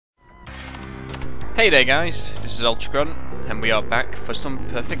Hey there guys, this is Ultragrunt, and we are back for some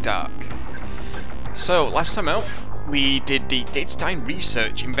Perfect Dark. So, last time out, we did the dataDyne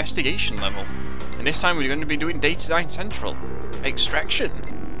research investigation level, and this time we're going to be doing dataDyne Central extraction.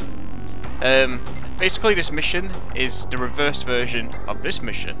 Basically this mission is the reverse version of this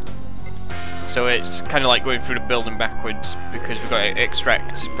mission. So it's kind of like going through the building backwards because we've got to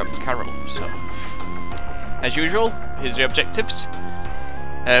extract Dr. Carol. So, as usual, here's the objectives.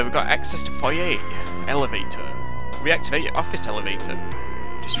 We've got access to foyer, elevator, reactivate office elevator,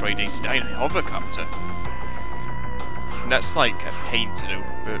 destroy dataDyne hovercopter. And that's like a pain to do,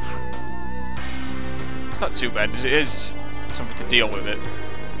 but it's not too bad. It is something to deal with it.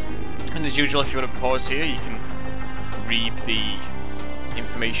 And as usual, if you want to pause here, you can read the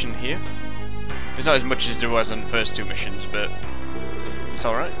information here. There's not as much as there was on the first two missions, but it's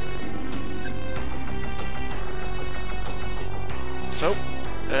alright. So,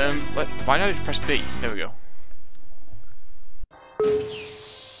 why not just press B? There we go.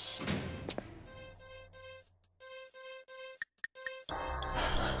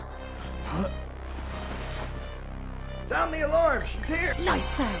 Sound the alarm! She's here!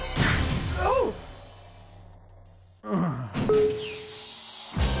 Lights out! Oh!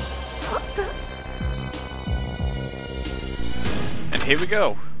 And here we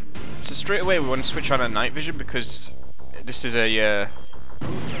go. So straight away we want to switch on our night vision because this is a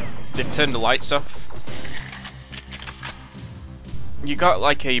they've turned the lights off. You got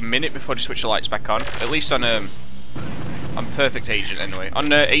like a minute before they switch the lights back on. At least on Perfect Agent anyway.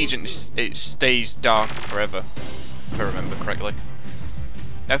 On Agent it stays dark forever, if I remember correctly.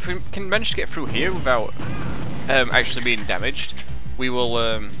 Now if we can manage to get through here without actually being damaged, we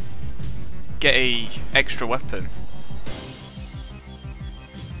will get a extra weapon.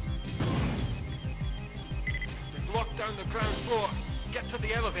 They've locked down the ground floor. Get to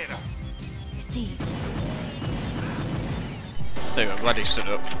the elevator. See. There you go, glad he stood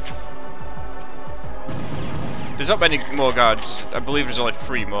up. There's not many more guards. I believe there's only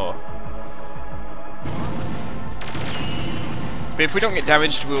 3 more. But if we don't get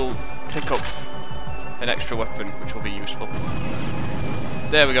damaged, we'll pick up an extra weapon, which will be useful.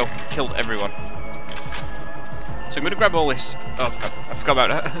 There we go, killed everyone. So I'm going to grab all this. Oh, I forgot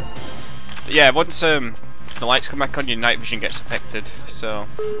about that. Yeah, once the lights come back on, your night vision gets affected, so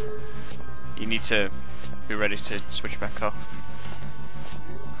you need to be ready to switch back off.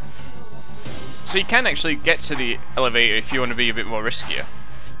 So you can actually get to the elevator if you want to be a bit more riskier.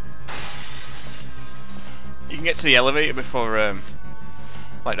 You can get to the elevator before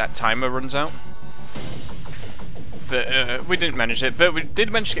like that timer runs out. But we didn't manage it, but we did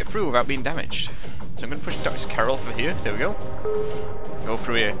manage to get through without being damaged. So I'm going to push Dr. Carol for here. There we go. Go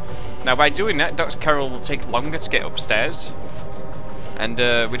through here. Now by doing that, Dr. Carol will take longer to get upstairs, and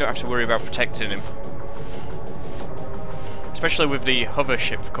we don't have to worry about protecting him. Especially with the hover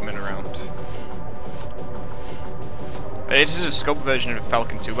ship coming around. This is a scope version of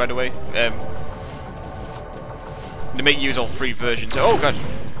Falcon 2, by the way. They make you use all 3 versions. Oh god!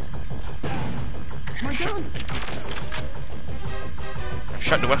 My gun. I've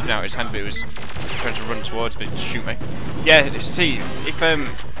shot the weapon out of his hand, but it was trying to run towards me to shoot me. Yeah, see, if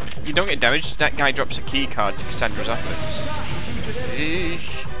you don't get damaged, that guy drops a key card to Cassandra's office.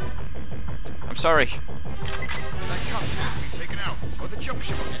 Eesh. I'm sorry. That cop has to be taken out, or the jump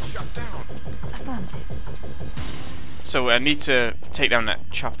ship will get shut down. Affirmative. So I need to take down that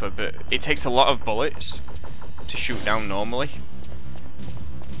chopper, but it takes a lot of bullets to shoot down normally.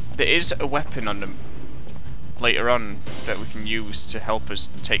 There is a weapon on them later on that we can use to help us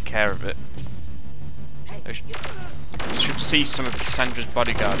take care of it. I should see some of Cassandra's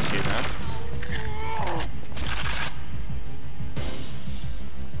bodyguards here now.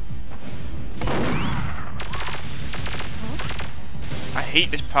 I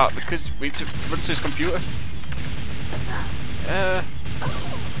hate this part because we need to run to his computer.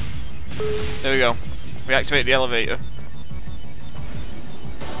 There we go. We activate the elevator.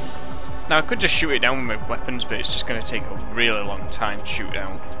 Now I could just shoot it down with my weapons, but it's just going to take a really long time to shoot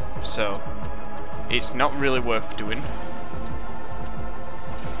down. So it's not really worth doing.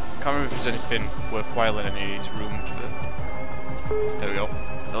 Can't remember if there's anything worthwhile in any of these rooms, but there we go.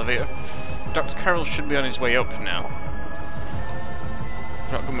 Elevator. Dr. Carroll should be on his way up now.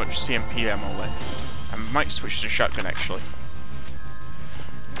 Not got much CMP ammo left. I might switch to shotgun actually.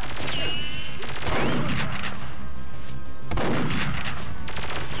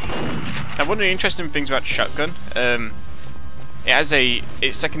 Now one of the interesting things about the shotgun,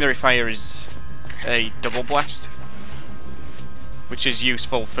 its secondary fire is a double blast, which is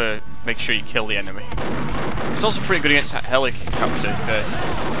useful for making sure you kill the enemy. It's also pretty good against that helicopter.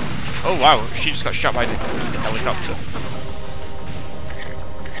 Oh wow, she just got shot by the helicopter.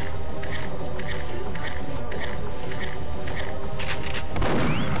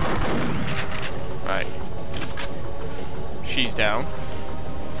 Right. She's down.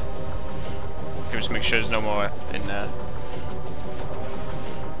 Just make sure there's no more in there.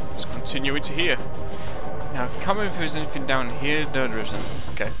 Let's continue into here. Now, I can't remember if there's anything down here. No, there isn't.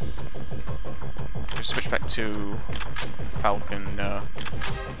 Okay. Just switch back to Falcon.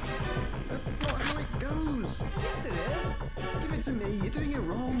 That's not how it goes. Yes, it is. Give it to me. You're doing it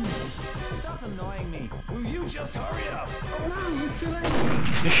wrong. Stop annoying me. Will you just hurry up? Oh no, you're too late.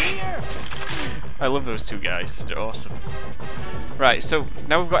 Here! I love those two guys. They're awesome. Right, so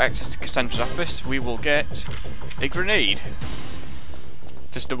now we've got access to Cassandra's office. We will get a grenade.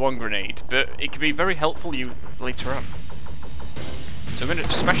 Just the one grenade, but it can be very helpful you later on. So I'm going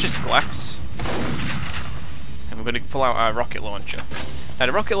to smash this glass, and we're going to pull out our rocket launcher. Now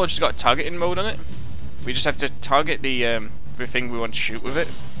the rocket launcher's got a targeting mode on it. We just have to target the thing we want to shoot with it,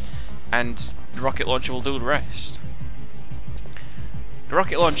 and the rocket launcher will do the rest. The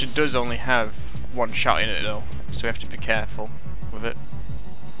rocket launcher does only have one shot in it though, so we have to be careful with it.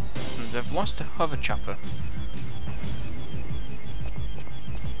 And I've lost a hover chopper.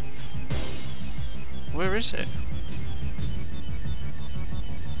 Where is it?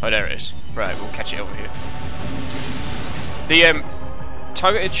 Oh, there it is. Right, we'll catch it over here. The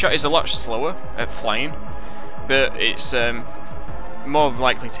targeted shot is a lot slower at flying, but it's more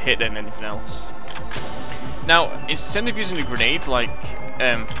likely to hit than anything else. Now, instead of using a grenade like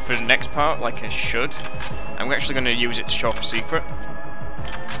for the next part, like I should, I'm actually going to use it to show off a secret.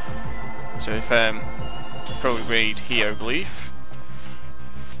 So if throw a grenade here, I believe.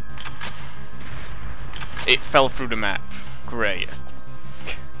 It fell through the map. Great.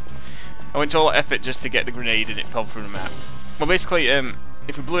 I went to all that effort just to get the grenade and it fell through the map. Well, basically,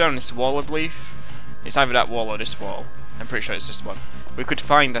 if we blew down this wall, I believe, it's either that wall or this wall. I'm pretty sure it's this one. We could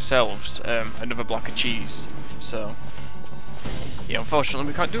find ourselves another block of cheese. So, yeah, unfortunately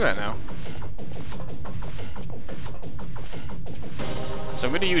we can't do that now. So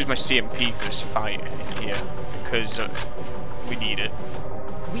I'm going to use my CMP for this fight in here, because we need it.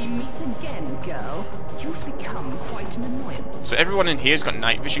 We meet again, girl. You've become quite an annoyance. So everyone in here's got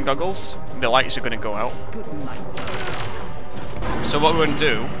night vision goggles. The lights are going to go out. Good night. So what we're going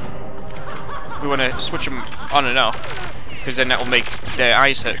to do, we want to switch them on and off, because then that will make their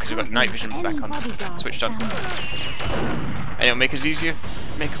eyes hurt because we've got night vision back on, switched on, and it'll make them easier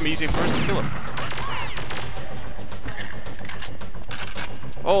for us to kill them.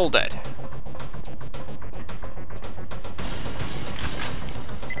 All dead.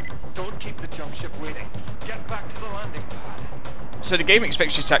 Don't keep the jump ship waiting. Get back to the landing pad. So the game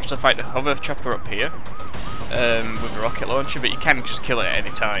expects you to actually fight the hover chopper up here with a rocket launcher, but you can just kill it at any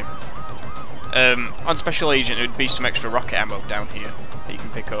time. On Special Agent, there would be some extra rocket ammo down here that you can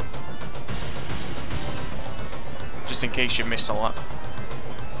pick up, just in case you miss a lot.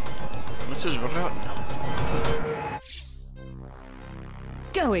 This is rotten.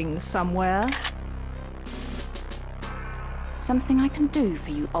 Going somewhere? Something I can do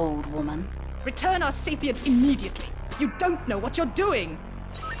for you, old woman? Return our sapient immediately. You don't know what you're doing.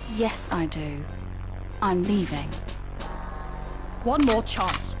 Yes, I do. I'm leaving. One more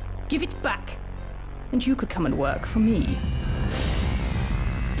chance. Give it back. And you could come and work for me.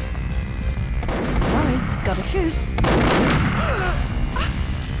 Sorry, gotta shoot.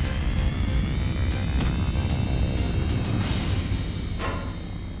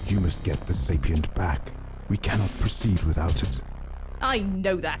 You must get the sapient back. We cannot proceed without it. I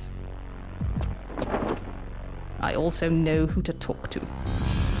know that. I also know who to talk to.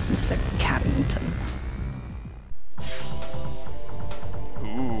 Mr. Carrington.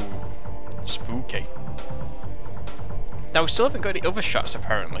 Ooh, spooky. Now we still haven't got any other shots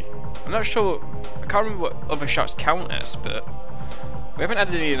apparently. I'm not sure, I can't remember what other shots count as, but we haven't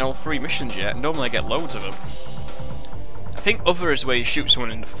added any in all 3 missions yet. Normally I get loads of them. I think other is where you shoot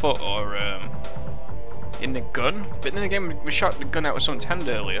someone in the foot or in the gun, but then again we shot the gun out of someone's hand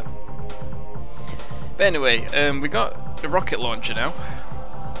earlier. But anyway, we got the rocket launcher now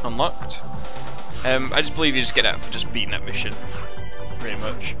unlocked. I just believe you just get that for just beating that mission, pretty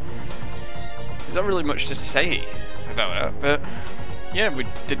much. There's not really much to say about that, but yeah, we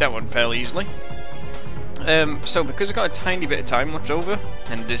did that one fairly easily. So because I've got a tiny bit of time left over,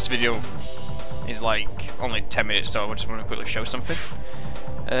 and this video is like only 10 minutes, so I just want to quickly show something.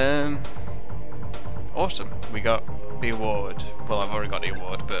 Awesome, we got the award. Well, I've already got the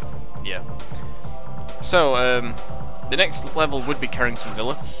award, but yeah. So, the next level would be Carrington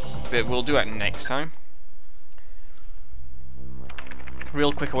Villa, but we'll do that next time.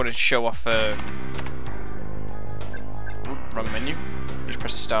 real quick, I wanted to show off. Wrong menu. Just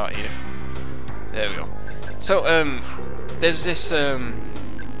press start here. There we go. So there's this there's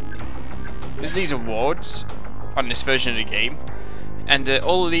these awards on this version of the game, and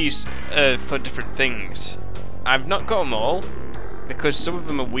all of these for different things. I've not got them all because some of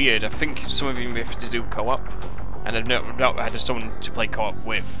them are weird. I think some of them we have to do co-op, and I've not had someone to play co-op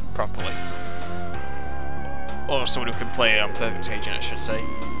with properly, or someone who can play on Perfect Agent, I should say.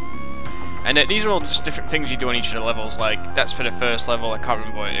 And these are all just different things you do on each of the levels. Like, that's for the first level, I can't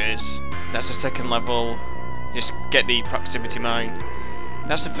remember what it is. That's the second level, just get the proximity mine.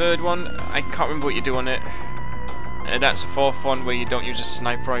 That's the third one, I can't remember what you do on it. And that's the fourth one where you don't use a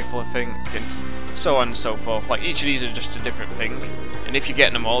sniper rifle, I think, and so on and so forth. Like, each of these are just a different thing, and if you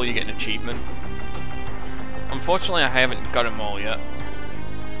get them all, you get an achievement. Unfortunately, I haven't got them all yet,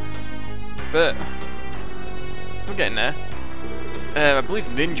 but we're getting there. I believe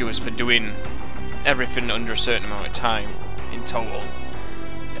Ninja was for doing everything under a certain amount of time in total.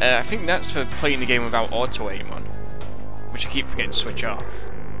 I think that's for playing the game without auto aim on, which I keep forgetting to switch off.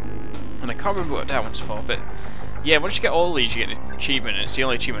 And I can't remember what that one's for, but yeah, once you get all these, you get an achievement, and it's the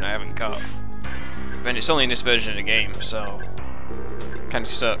only achievement I haven't got. And it's only in this version of the game, so it kind of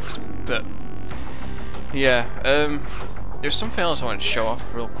sucks. But yeah, there's something else I wanted to show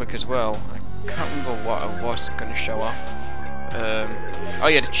off real quick as well. I can't remember what I was going to show off. Oh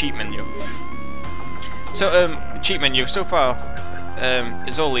yeah, the cheat menu. So the cheat menu so far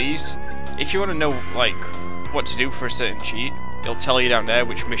is all these. If you want to know like what to do for a certain cheat, it'll tell you down there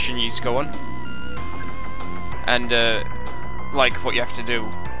which mission you need to go on, and like what you have to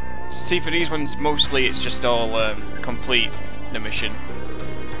do. See, for these ones mostly it's just all complete the mission,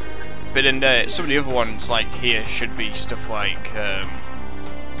 but in some of the other ones like here should be stuff like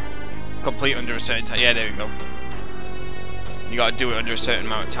complete under a certain time. Yeah, there we go. You gotta do it under a certain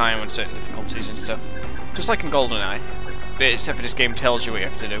amount of time on certain difficulties and stuff. Just like in GoldenEye. But except for this game tells you what you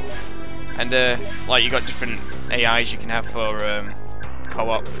have to do. And like you got different AIs you can have for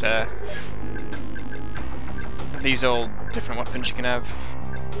co-op there. And these are all different weapons you can have.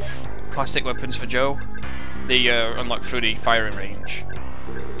 Classic weapons for Joe. They unlock through the firing range.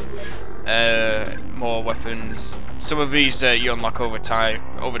 More weapons. Some of these you unlock over time,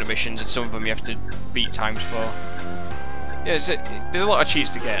 over the missions, and some of them you have to beat times for. Yeah, there's a lot of cheats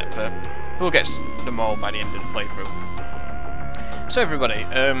to get, but we'll get them all by the end of the playthrough. So everybody,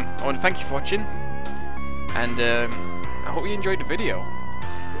 I want to thank you for watching, and I hope you enjoyed the video.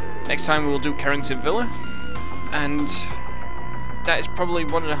 Next time we'll do Carrington Villa, and that is probably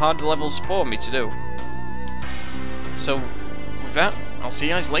one of the harder levels for me to do. So with that, I'll see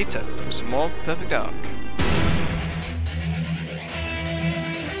you guys later for some more Perfect Dark.